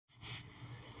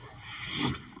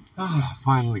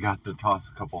Finally got to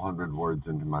toss a couple hundred words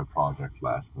into my project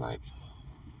last night.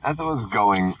 As I was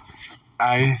going,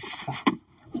 there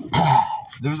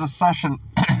was a section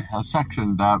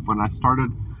that when I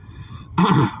started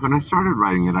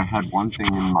writing it, I had one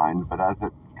thing in mind, but as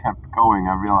it kept going,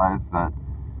 I realized that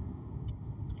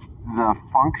the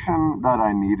function that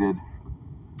I needed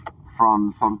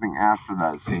from something after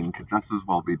that scene could just as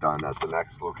well be done at the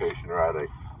next location or at a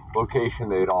location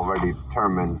they'd already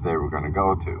determined they were going to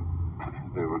go to.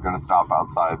 They were going to stop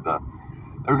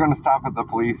They were going to stop at the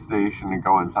police station and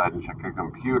go inside and check a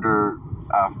computer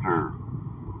after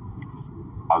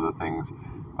other things.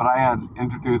 But I had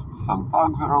introduced some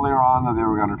thugs earlier on that they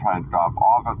were going to try and drop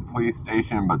off at the police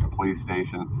station, but the police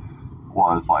station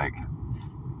was like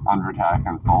under attack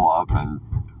and full up and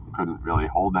couldn't really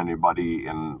hold anybody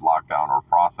in lockdown or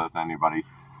process anybody.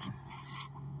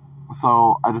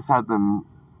 So I just had them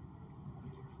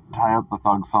tie up the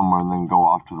thugs somewhere and then go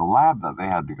off to the lab that they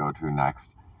had to go to next.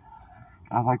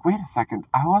 And I was like, wait a second,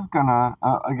 I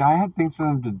had things for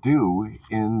them to do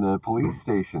in the police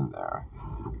station there.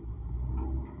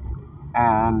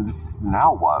 And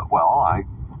now what? Well, I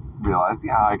realized,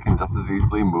 I can just as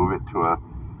easily move it to a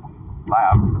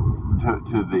lab,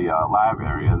 to the lab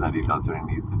area that he does what he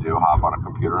needs to do, hop on a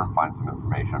computer and find some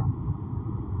information.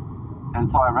 And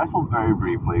so I wrestled very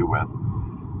briefly with,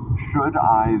 should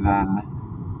I then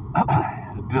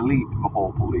delete the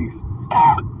whole police,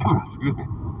 excuse me,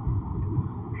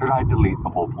 should I delete the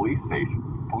whole police station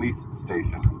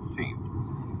scene?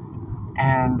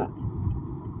 And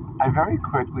I very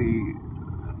quickly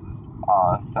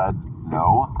said,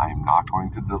 no, I'm not going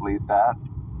to delete that,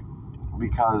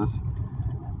 because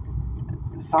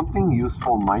something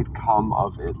useful might come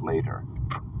of it later.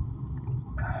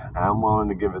 And I'm willing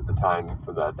to give it the time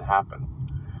for that to happen.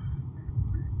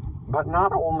 But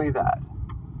not only that.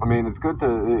 I mean, it's good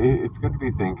to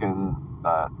be thinking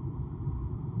that,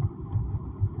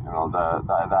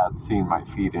 that scene might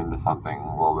feed into something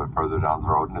a little bit further down the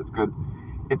road, and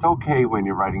it's okay when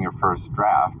you're writing your first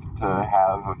draft to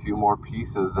have a few more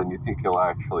pieces than you think you'll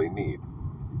actually need.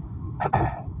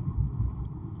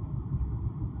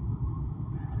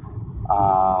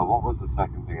 What was the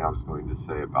second thing I was going to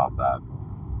say about that?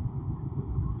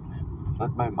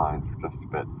 Slipped my mind for just a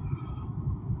bit.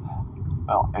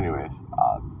 Well, anyways,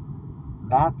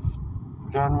 that's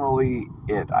generally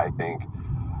it, I think.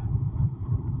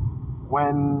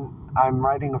 When I'm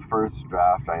writing a first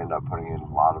draft, I end up putting in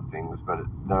a lot of things, but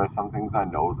there are some things I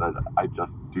know that I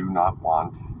just do not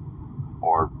want,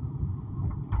 or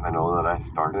I know that I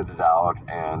started it out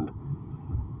and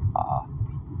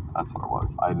that's what it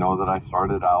was. I know that I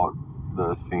started out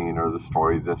the scene or the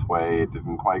story this way. It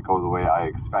didn't quite go the way I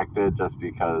expected, just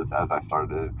because as I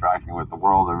started interacting with the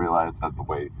world, I realized that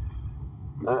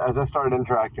as I started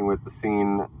interacting with the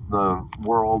scene, the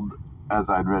world, as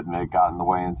I'd written it, got in the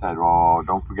way and said, oh,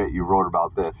 don't forget you wrote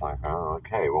about this. I'm like, oh,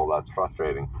 okay, well, that's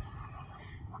frustrating.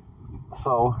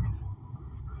 So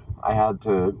I had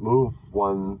to move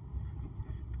one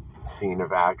scene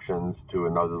of actions to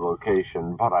another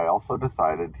location, but I also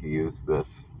decided to use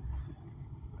this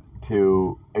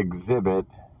to exhibit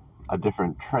a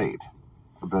different trait,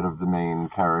 a bit of the main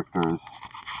character's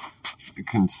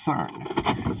concern.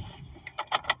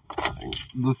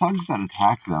 The thugs that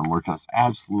attacked them were just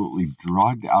absolutely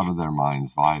drugged out of their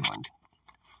minds violent.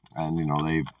 And,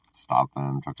 they stopped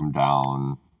them, took them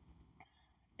down,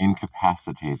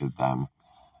 incapacitated them.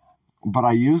 But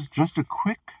I used just a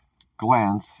quick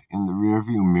glance in the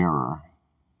rearview mirror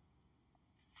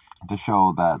to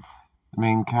show that the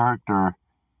main character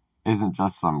isn't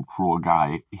just some cruel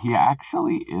guy. He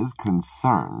actually is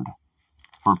concerned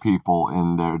for people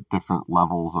in their different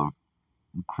levels of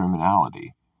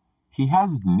criminality. He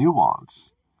has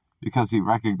nuance because he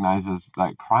recognizes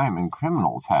that crime and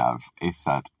criminals have a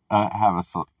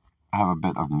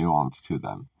bit of nuance to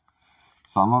them.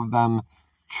 Some of them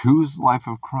choose life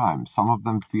of crime. Some of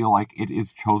them feel like it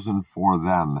is chosen for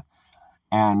them.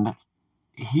 And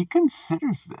he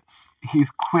considers this.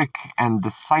 He's quick and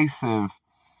decisive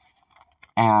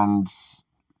and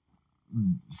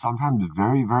sometimes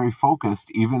very, very focused,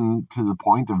 even to the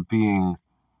point of being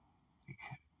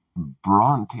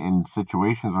brunt in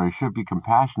situations where he should be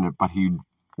compassionate, but he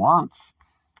wants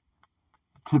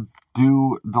to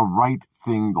do the right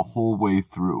thing the whole way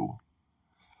through.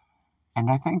 And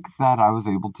I think that I was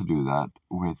able to do that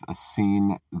with a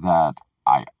scene that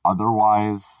I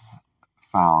otherwise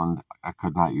found I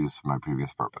could not use for my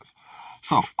previous purpose.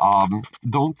 So,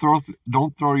 don't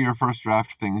throw your first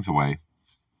draft things away.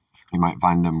 You might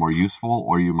find them more useful,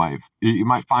 or you might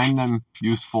find them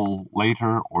useful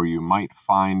later, or you might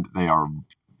find they are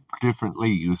differently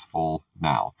useful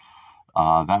now.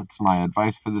 That's my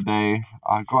advice for the day.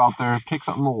 Go out there, take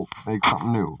something old, make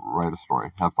something new, write a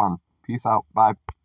story, have fun. Peace out. Bye.